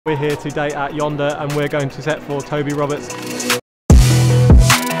We're here today at Yonder and we're going to set for Toby Roberts.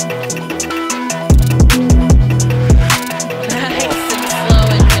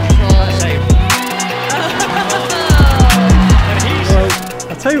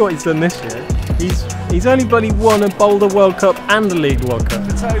 I'll tell you what he's done this year. He's only bloody won a Boulder World Cup and a League World Cup.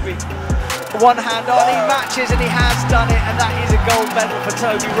 For Toby, one hand on, he matches and he has done it, and that is a gold medal for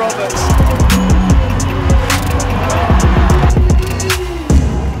Toby Roberts.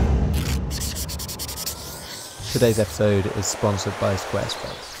 Today's episode is sponsored by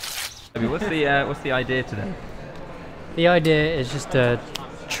Squarespace. What's the idea today? The idea is just to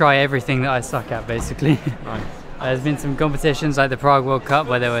try everything that I suck at, basically. Nice. There's been some competitions like the Prague World Cup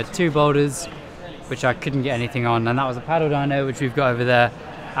where there were 2 boulders which I couldn't get anything on, and that was a paddle dyno which we've got over there,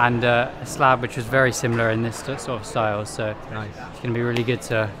 and a slab which was very similar in this sort of style. So Nice. It's going to be really good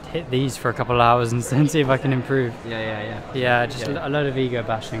to hit these for a couple of hours and see if I can improve. Yeah. Just a load of ego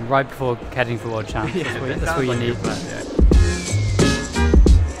bashing right before heading for World Champs. That's what you need.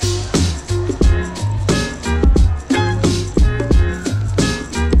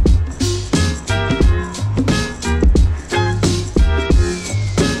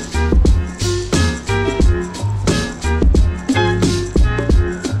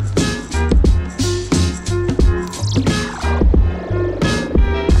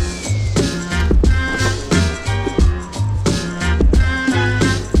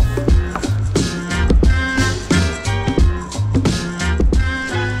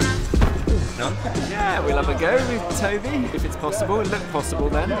 We'll have a go with Toby, if it's possible. It looked possible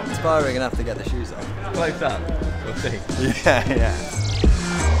then. Inspiring enough to get the shoes on. Close up. We'll see. Yeah.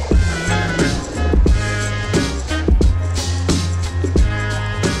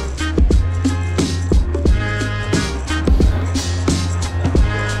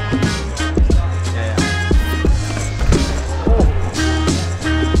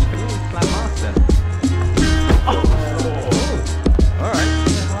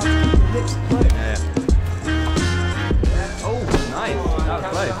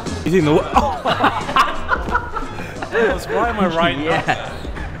 He's in the Why am I right now? Yeah.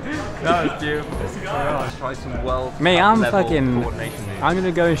 That was beautiful. Try some world. Me, I'm level fucking. coordination moves. I'm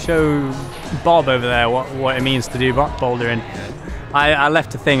gonna go and show Bob over there what it means to do bouldering. I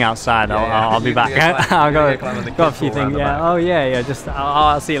left a thing outside. I'll be back. I'll go. Got a few things. Yeah. Oh yeah. Just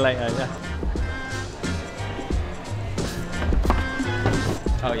I'll see you later. Yeah.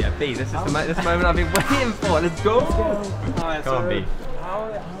 Oh yeah, B. This is the moment I've been waiting for. Let's go. Come on, B.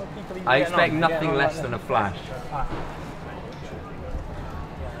 I expect nothing less than a flash.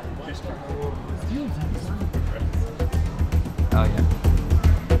 Oh yeah.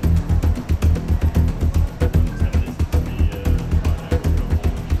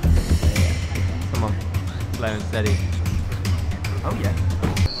 Come on, slow and steady. Oh yeah.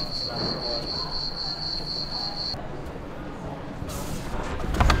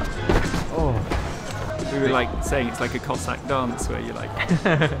 We were like saying it's like a Cossack dance where you like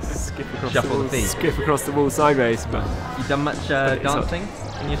skip across Shuffle the wall, the feet. skip across the wall sideways. But You done much dancing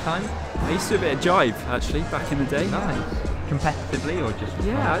in your time? I used to do a bit of jive actually back in the day. Nice. Competitively or just?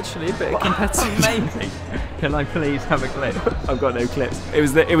 Yeah, actually a bit of competitive. Amazing. Can I please have a clip? I've got no clips. It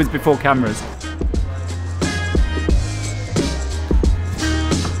was before cameras.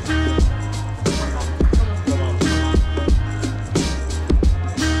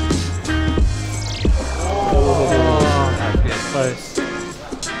 Close.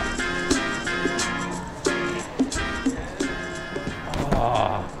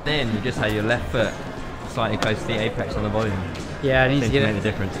 Then you just have your left foot slightly close to the apex on the volume. Yeah, I need to Seems get make it.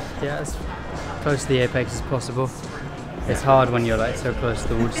 the difference. Yeah, as close to the apex as possible. It's hard when you're like so close to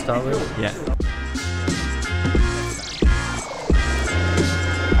the wall to start with. Yeah.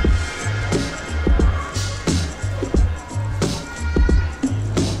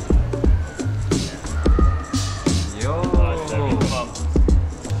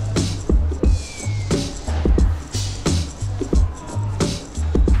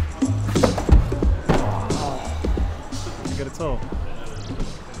 good at all.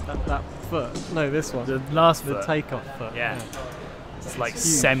 That foot. No, this one. The last The foot. takeoff foot. Yeah. It's like huge.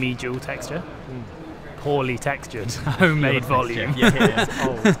 semi-dual texture. Poorly textured. Homemade volume. Yeah. It's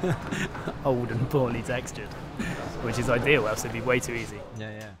old. Old and poorly textured. Which is ideal, else it'd be way too easy.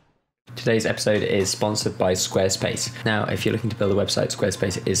 Yeah. Today's episode is sponsored by Squarespace. Now, if you're looking to build a website,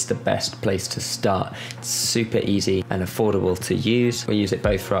 Squarespace is the best place to start. It's super easy and affordable to use. We use it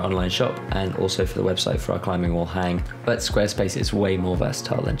both for our online shop and also for the website for our climbing wall hang. But Squarespace is way more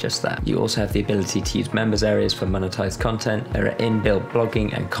versatile than just that. You also have the ability to use members areas for monetized content. There are inbuilt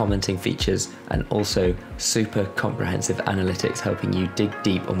blogging and commenting features, and also super comprehensive analytics helping you dig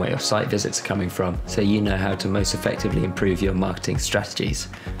deep on where your site visits are coming from, so you know how to most effectively improve your marketing strategies.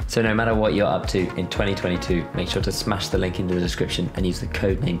 So no matter what you're up to in 2022, make sure to smash the link in the description and use the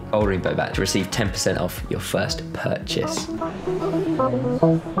code name Bouldering Bobat to receive 10% off your first purchase.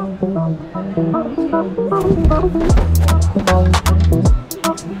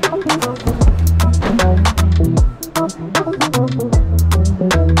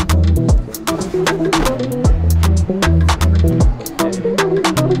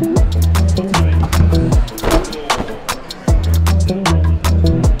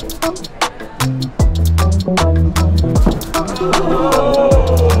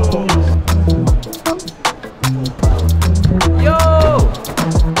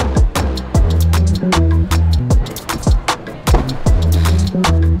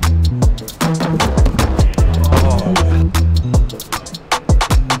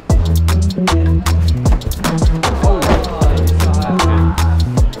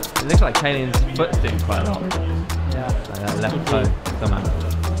 Kane's foot's doing quite a lot. Yeah. Like that left toe, somehow.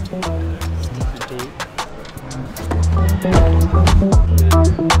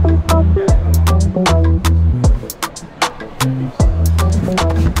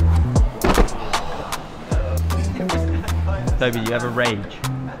 Toby, you have a rage?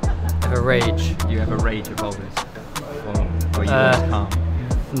 Have a rage? You have a rage at boulders? Or you always calm?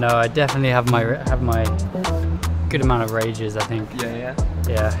 No, I definitely have my good amount of rages, I think. Yeah.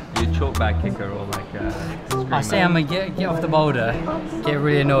 Yeah. You're a chalk bag kicker or like I say I'm gonna get off the boulder, get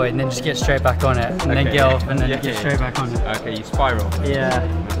really annoyed, and then just get straight back on it, and then get off, and then get straight back on it. Okay, you spiral. Yeah.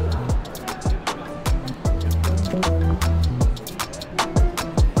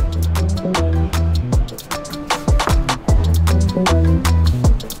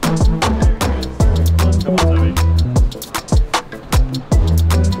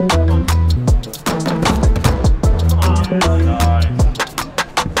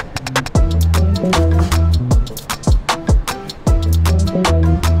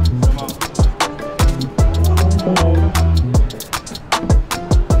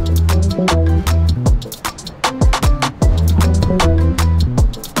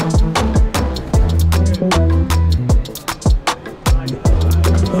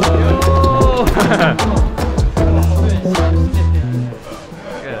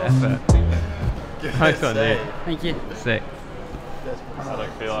 Nice one, dude. Thank you. Sick. I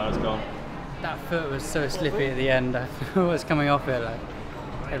don't feel like I was gone. That foot was so slippy at the end. I was coming off it like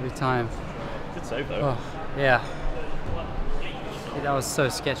every time. Good save though. Oh, yeah. That was so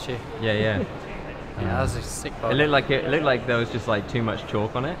sketchy. Yeah. That was a sick boulder. It looked like there was just like too much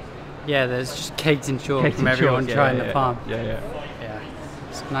chalk on it. Yeah, there's just caked in chalk from everyone trying the palm. Yeah.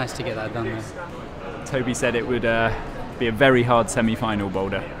 It's nice to get that done though. Toby said it would be a very hard semi-final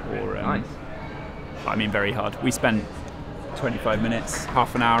boulder. Or, nice. I mean, very hard. We spent 25 minutes,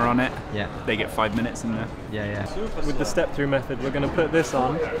 half an hour on it. Yeah. They get 5 minutes in there. Yeah. With the step through method, we're going to put this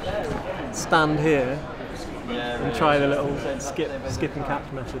on, stand here, and try the little skip and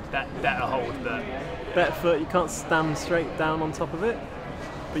catch method. Better hold, but Better foot, you can't stand straight down on top of it,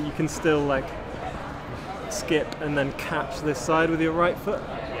 but you can still like skip and then catch this side with your right foot.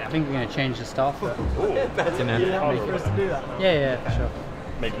 I think we're going to change the start foot. Happy for us to do that? Yeah, for sure.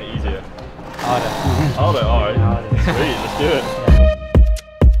 Making it easier. Harder. Alright. Sweet, let's do it.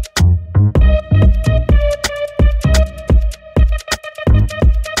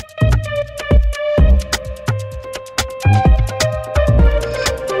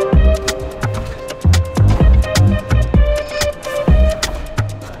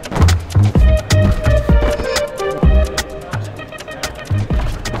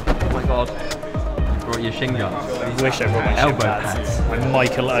 Oh my god. You brought your shin guards. I wish I brought my shin pads. My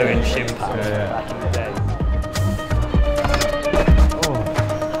Michael Owen shin pads back in the day.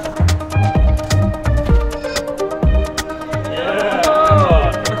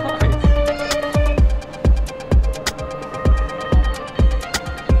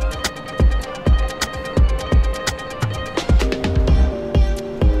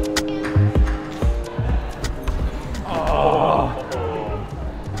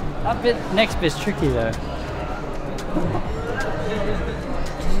 Next bit's tricky though.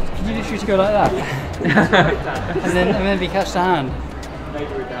 Can you literally just go like that? and then maybe catch the hand?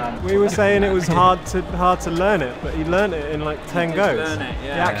 We were saying it was hard to learn it, but he learned it in like 10 goes. Learn it,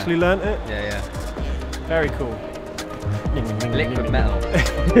 yeah. He actually learned it. Yeah, Very cool. yeah. Liquid metal.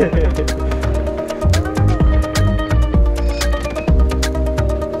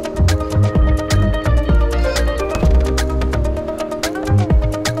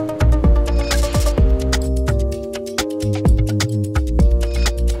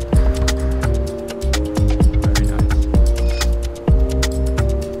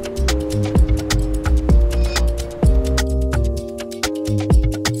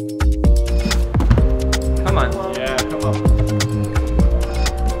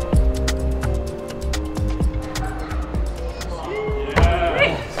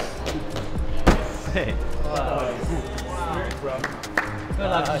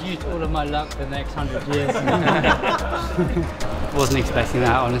 I've used all of my luck for the next 100 years. Wasn't expecting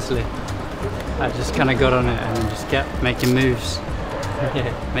that, honestly. I just kind of got on it and then just kept making moves.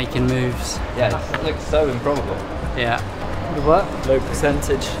 Making moves. Yeah, it looks so improbable. Yeah. What? Low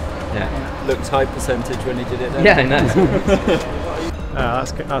percentage. Yeah. Looked high percentage when he did it. Yeah, I know.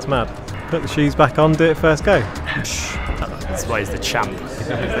 That's mad. Put the shoes back on, do it first go. That's why he's the champ.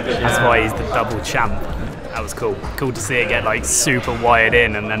 That's why he's the double champ. That was cool. Cool to see it get like super wired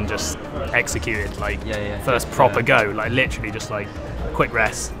in and then just executed. Like first proper go. Like literally just like quick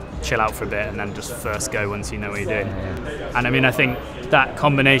rest, chill out for a bit, and then just first go once you know what you're doing. And I mean, I think that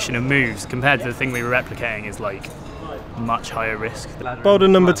combination of moves compared to the thing we were replicating is like much higher risk. Boulder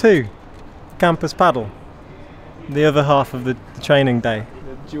number 2, campus paddle. The other half of the training day.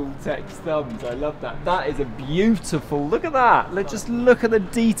 The dual text thumbs, I love that. That is a beautiful, look at that. Just look at the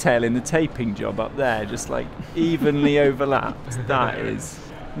detail in the taping job up there, just like evenly overlapped. That is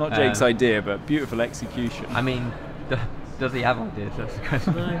not Jake's idea, but beautiful execution. I mean, does he have ideas? That's the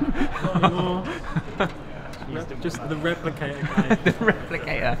question. No, just the replicator guy. The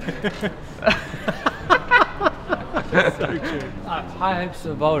replicator. So true. High hopes for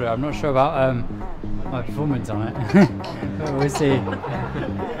the boulder. I'm not sure about my performance on it. But we'll see.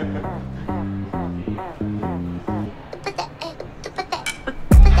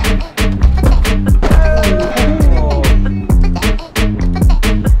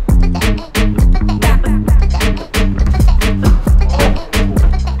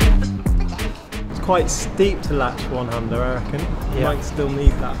 It's quite steep to latch one-hander, I reckon. You might still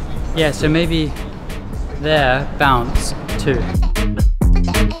need that. Yeah, so maybe there, bounce, 2.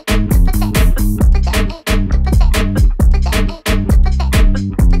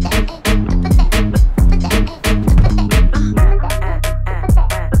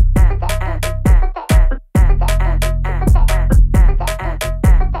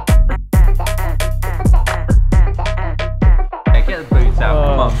 Okay, get the boots out,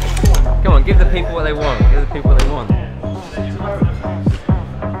 come on. Come on, give the people what they want. Give the people what they want.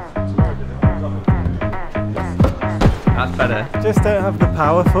 That's better. Just don't have the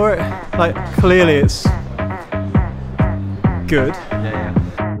power for it. Like, clearly it's good. Yeah.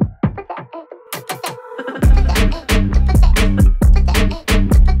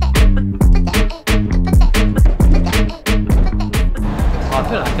 Oh, I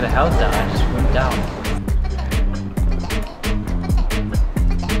feel like I could have held that, I just went down.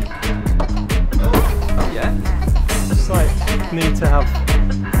 Yeah? Just like, need to have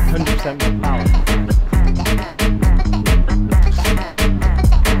 100% more power.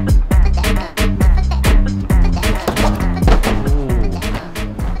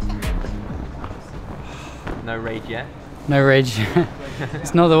 No rage yet? No rage.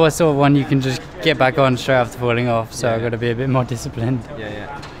 It's not the sort of one you can just get back on straight after falling off, so I've got to be a bit more disciplined.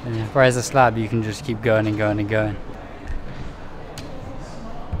 Yeah. Whereas a slab, you can just keep going and going and going.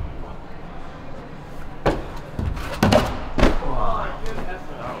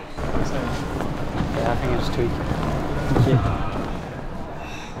 Yeah, I think I just tweaked it. Thank you.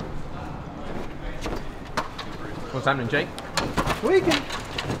 What's happening, Jake? Tweaking.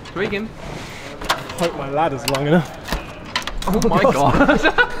 Tweaking? Hope my ladder's long enough. Oh my god!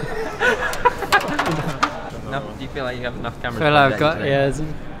 Do you feel like you have enough cameras? I feel like I've got, this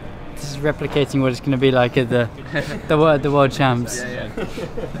is replicating what it's going to be like at the World Champs. And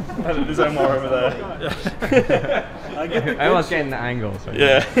there's Omar over there. Everyone's getting the angle. So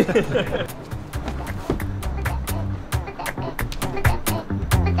Yeah.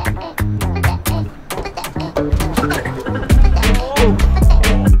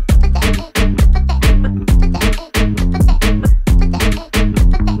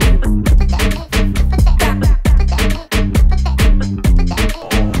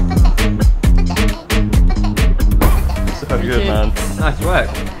 Good man. Nice work.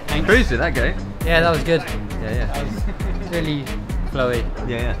 Thanks. Cruised it that go. Yeah, that was good. Yeah. Really flowy.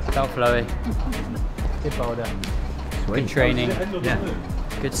 Yeah. Felt flowy. Good boulder. Good training. Yeah.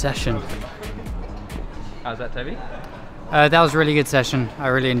 Good session. How's that, Toby? That was a really good session. I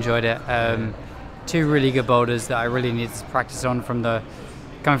really enjoyed it. 2 really good boulders that I really needed to practice on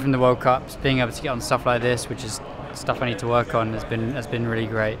coming from the World Cups. Being able to get on stuff like this, which is stuff I need to work on, has been really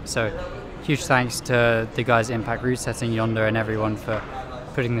great. So huge thanks to the guys at Impact Route Setting, Yonder, and everyone for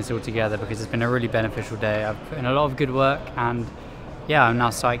putting this all together, because it's been a really beneficial day. I've put in a lot of good work, and yeah, I'm now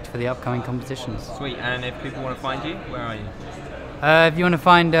psyched for the upcoming competitions. Sweet. And if people want to find you, where are you? If you want to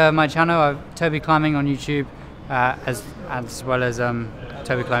find my channel, Toby Climbing on YouTube, as well as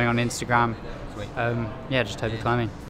Toby Climbing on Instagram. Sweet. Yeah, just Toby Climbing.